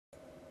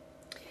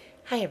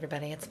Hi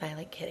everybody, it's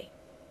Violet Kitty.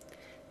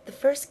 The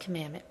first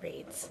commandment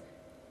reads,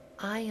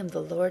 I am the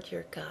Lord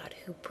your God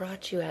who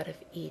brought you out of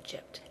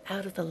Egypt,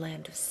 out of the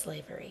land of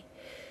slavery.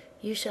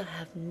 You shall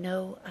have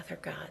no other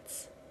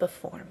gods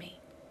before me.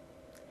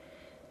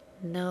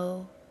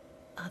 No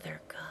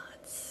other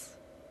gods.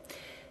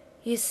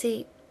 You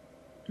see,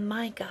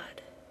 my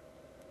God,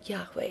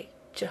 Yahweh,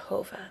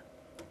 Jehovah,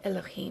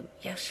 Elohim,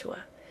 Yeshua,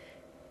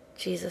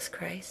 Jesus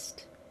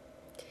Christ,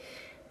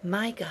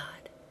 my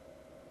God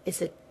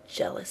is a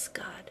jealous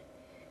God,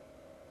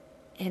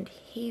 and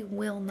he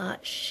will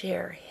not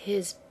share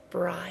his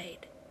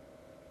bride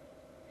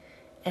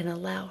and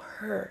allow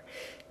her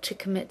to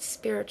commit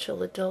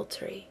spiritual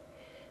adultery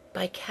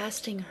by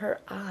casting her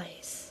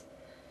eyes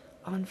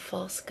on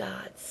false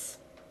gods.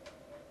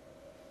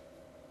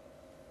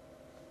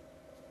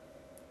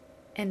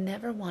 And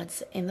never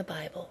once in the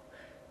Bible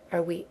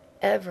are we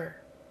ever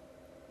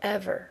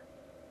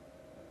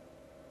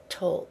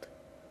told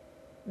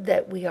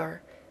that we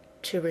are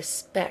to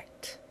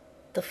respect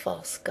the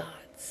false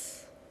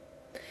gods.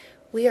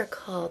 We are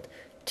called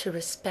to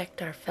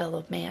respect our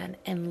fellow man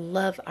and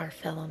love our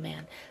fellow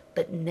man,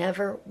 but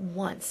never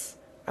once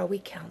are we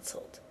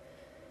counseled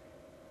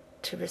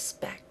to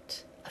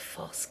respect a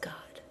false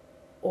god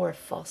or a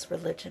false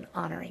religion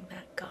honoring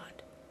that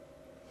God.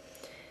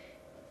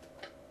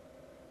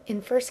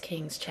 In 1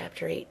 Kings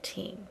chapter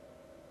 18,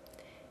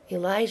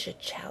 Elijah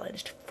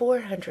challenged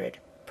 450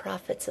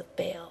 prophets of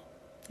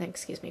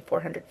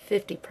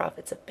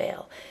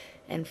Baal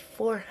and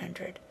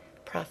 400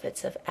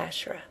 prophets of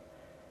Asherah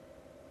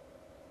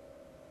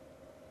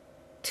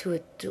to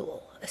a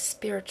duel, a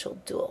spiritual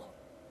duel.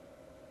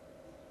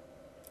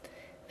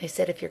 They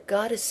said, if your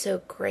God is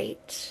so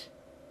great,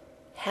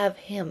 have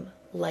him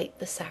light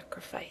the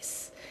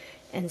sacrifice.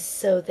 And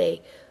so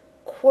they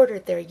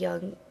quartered their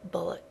young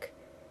bullock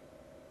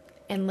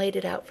and laid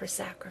it out for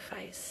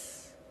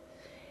sacrifice.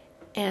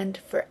 And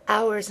for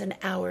hours and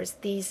hours,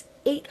 these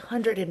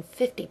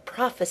 850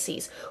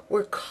 prophecies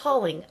were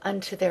calling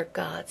unto their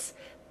gods,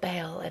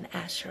 Baal and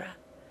Asherah.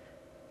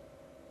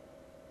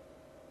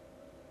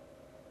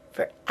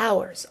 For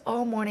hours,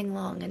 all morning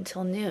long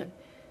until noon.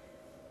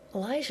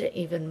 Elijah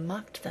even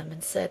mocked them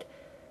and said,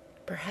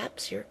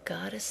 perhaps your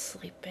God is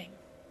sleeping.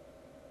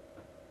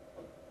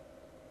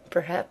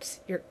 Perhaps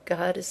your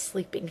God is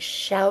sleeping.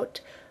 Shout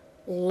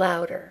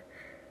louder.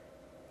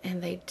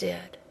 And they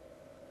did.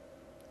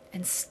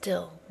 And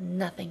still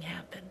nothing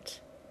happened.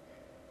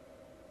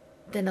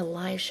 Then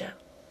Elijah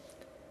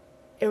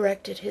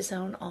erected his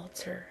own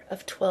altar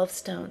of 12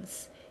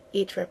 stones,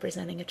 each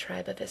representing a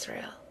tribe of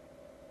Israel.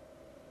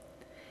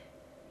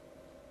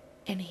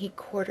 And he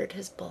quartered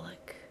his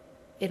bullock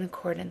in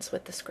accordance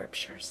with the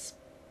scriptures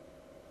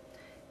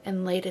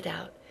and laid it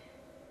out.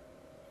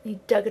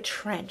 He dug a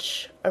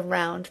trench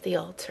around the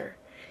altar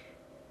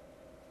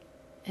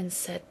and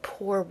said,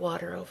 pour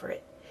water over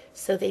it.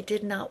 So they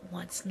did not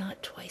once,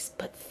 not twice,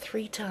 but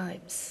 3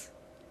 times.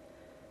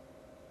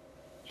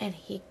 And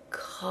he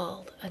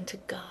called unto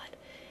God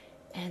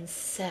and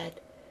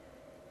said,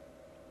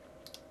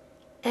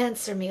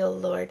 answer me, O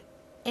Lord,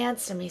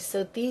 answer me,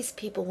 so these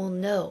people will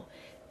know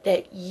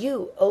that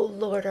you, O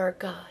Lord, are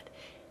God,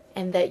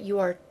 and that you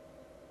are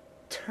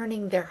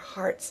turning their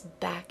hearts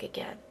back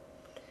again.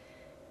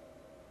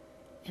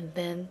 And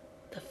then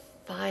the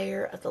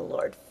fire of the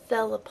Lord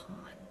fell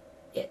upon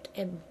it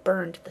and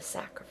burned the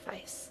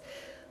sacrifice,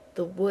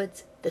 the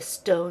woods, the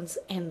stones,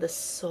 and the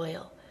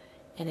soil,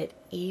 and it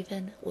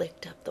even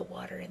licked up the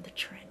water in the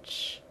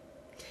trench.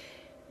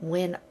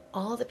 When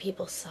all the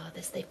people saw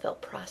this, they fell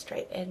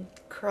prostrate and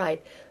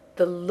cried,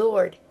 the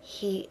Lord,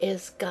 he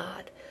is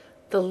God.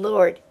 The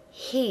Lord,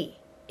 he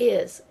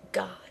is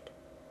God.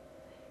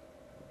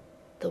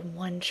 The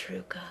one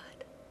true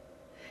God,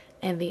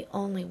 and the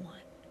only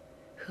one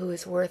who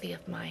is worthy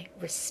of my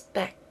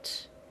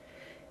respect,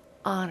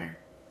 honor,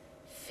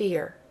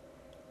 fear,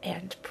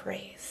 and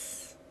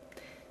praise.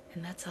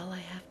 And that's all I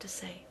have to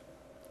say.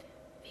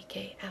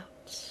 VK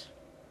out.